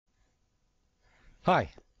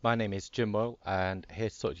Hi, my name is Jim Moyle and here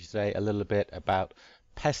to talk to you today a little bit about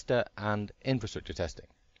Pester and infrastructure testing.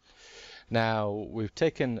 Now, we've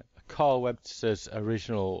taken Carl Webster's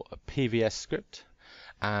original PVS script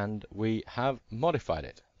and we have modified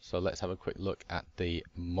it. So let's have a quick look at the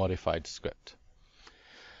modified script.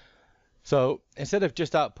 So instead of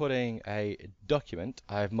just outputting a document,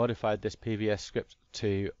 I've modified this PVS script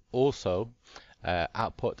to also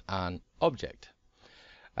output an object.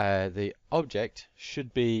 The object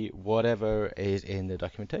should be whatever is in the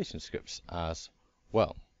documentation scripts as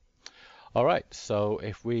well. Alright, so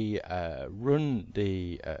if we run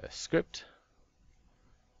the script,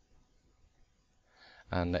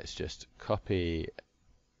 and let's just copy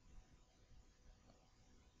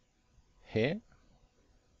here.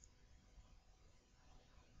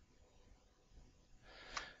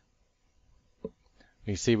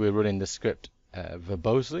 You see we're running the script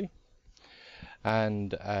verbosely.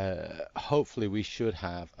 And hopefully we should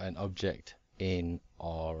have an object in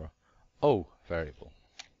our O variable,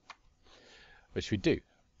 which we do.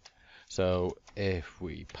 So if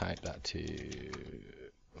we pipe that to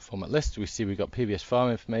format list, we see we've got PVS farm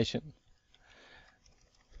information.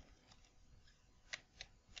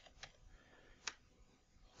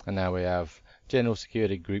 And now we have general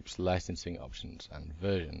security groups, licensing options, and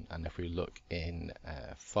version. And if we look in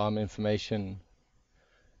farm information,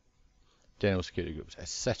 general security groups,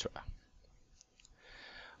 etc.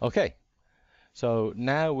 Okay, so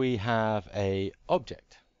now we have a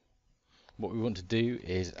object. What we want to do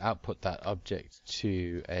is output that object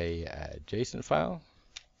to a JSON file.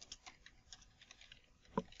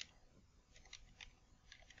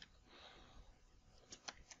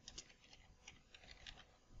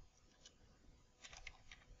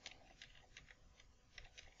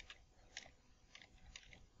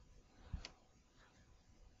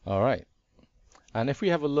 All right. And if we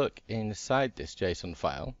have a look inside this JSON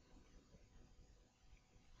file,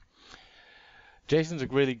 JSONs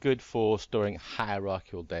are really good for storing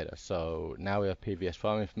hierarchical data. So now we have PVS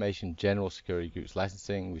farm information, general security groups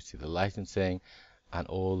licensing. We see the licensing and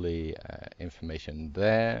all the information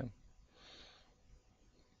there.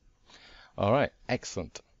 All right,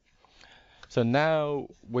 excellent. So now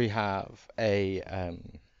we have a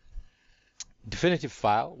definitive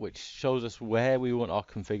file which shows us where we want our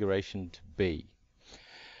configuration to be.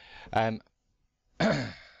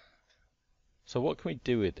 So what can we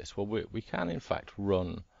do with this? Well, we can in fact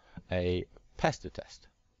run a Pester test,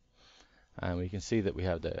 and we can see that we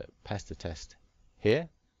have the Pester test here.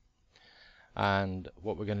 And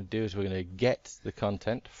what we're going to do is we're going to get the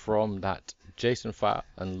content from that JSON file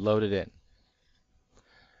and load it in.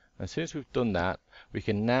 As soon as we've done that, we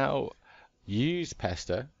can now use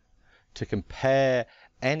Pester to compare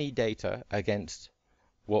any data against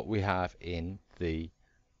what we have in the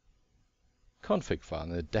config file,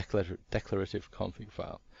 the declarative config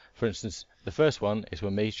file. For instance, the first one is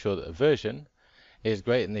we'll make sure that the version is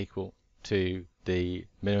greater than equal to the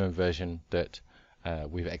minimum version that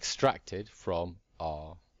we've extracted from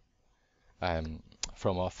our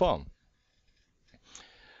farm.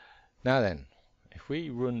 Now then, if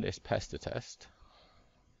we run this Pester test,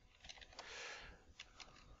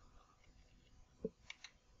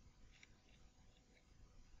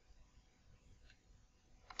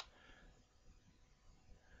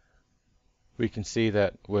 we can see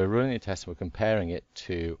that we're running a test and we're comparing it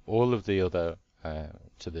to all of the other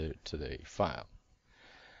to the file.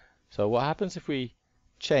 So what happens if we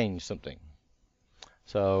change something?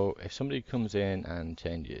 So if somebody comes in and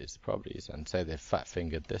changes properties and say they've fat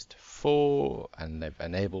fingered this to 4 and they've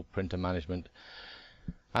enabled printer management,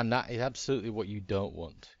 and that is absolutely what you don't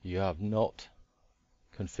want. You have not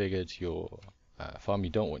configured your farm.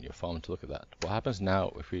 You don't want your farm to look at that. What happens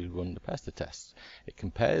now if we run the Pester test? It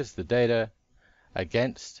compares the data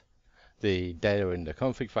against the data in the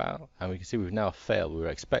config file, and we can see we've now failed. We were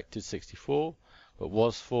expected 64 but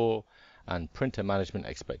was 4, and printer management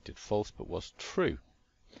expected false but was true.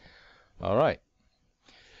 Alright,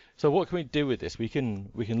 so what can we do with this? We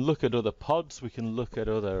can look at other pods, we can look at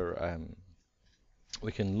other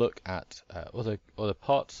other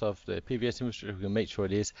parts of the PVS infrastructure. We can make sure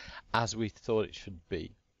it is as we thought it should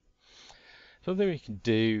be. Something we can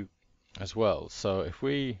do as well, so if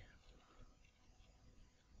we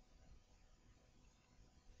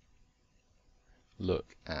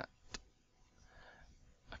look at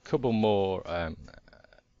a couple more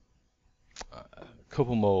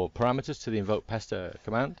parameters to the invoke Pester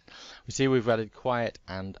command, we see we've added quiet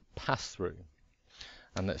and pass-through,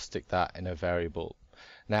 and let's stick that in a variable.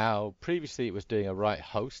 Now previously it was doing a write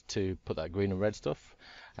host to put that green and red stuff,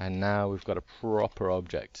 and now we've got a proper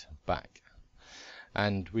object back.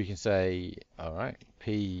 And we can say, all right,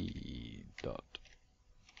 p dot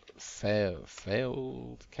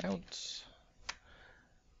failed count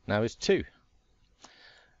now is 2.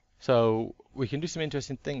 So we can do some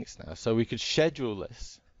interesting things now. So we could schedule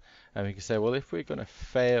this, and we can say, well, if we're going to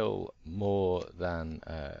fail more than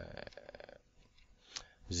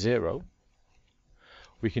 0,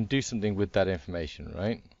 we can do something with that information,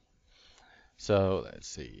 right? So let's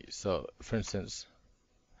see. So for instance,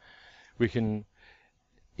 we can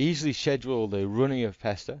easily schedule the running of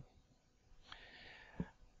Pester,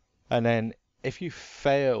 and then if you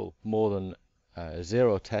fail more than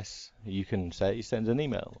 0 tests, you can say send an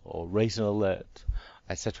email or raise an alert,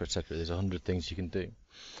 etc., etc. There's 100 things you can do.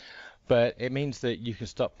 But it means that you can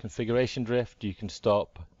stop configuration drift, you can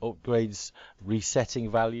stop upgrades resetting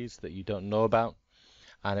values that you don't know about,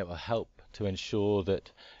 and it will help to ensure that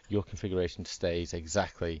your configuration stays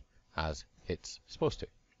exactly as it's supposed to.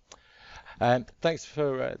 Thanks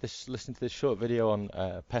for listening to this short video on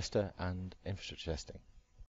Pester and infrastructure testing.